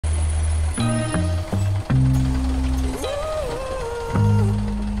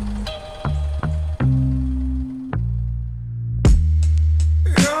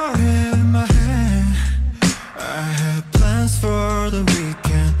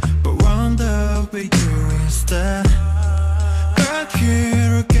that back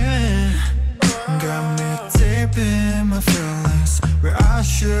here again. Got me deep in my feelings, where I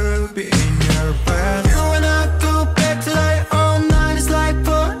should be in your bed. You and I go back to like all night, it's like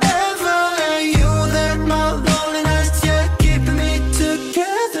forever. And you let my loneliness, yeah, keeping me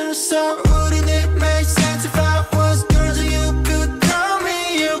together. So wouldn't it make sense if I was yours and you could call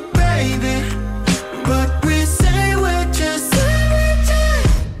me your baby? But we say we're just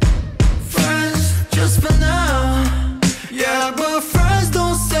friends, just for now. Yeah, but friends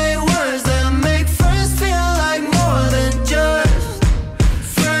don't say words that make friends feel like more than just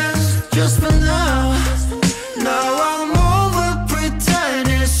friends, just for now. Now I'm over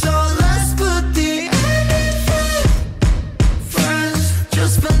pretending, so let's put the end in friends,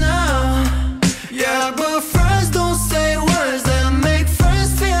 just for now. Yeah, but friends don't say words that make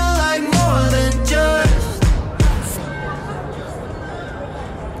friends feel like more than just.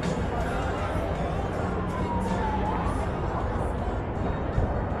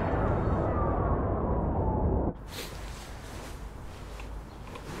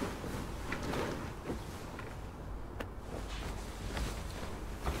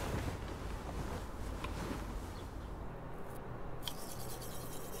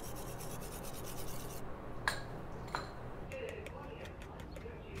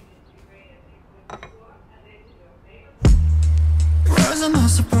 Words are not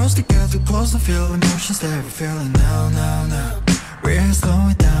supposed to get too close to feel emotions that we're feeling now, now, now. We're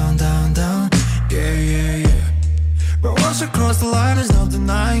slowing down, down, down, yeah, yeah, yeah. But once you cross the line, there's no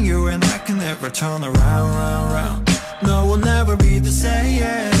denying you, and I can never turn around, round, round. No, we'll never be the same,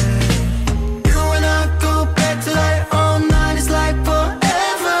 yeah. You and I go back to like all night, it's like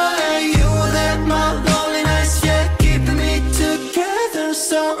forever. And you let my loneliness, yeah, keeping me together.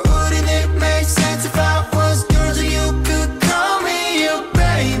 So wouldn't it make sense if I was yours and you could call me your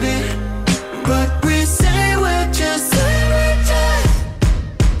baby? But we say we're just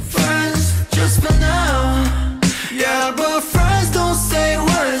friends, just for now. Yeah, but friends don't say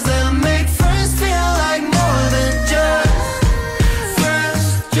words that make friends feel like more than just friends,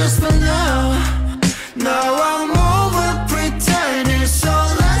 just for now. Now I'm over pretending, so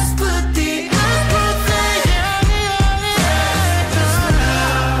let's put the end in friends, just for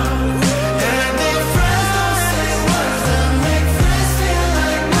now. And if friends don't say words that make friends feel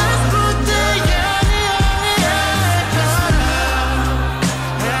like more, put the end in just for now.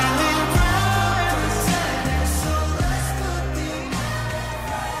 And if friends pretending, so let's put the end.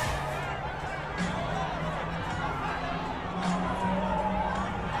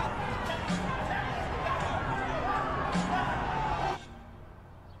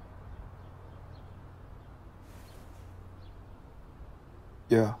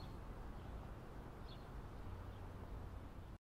 Yeah.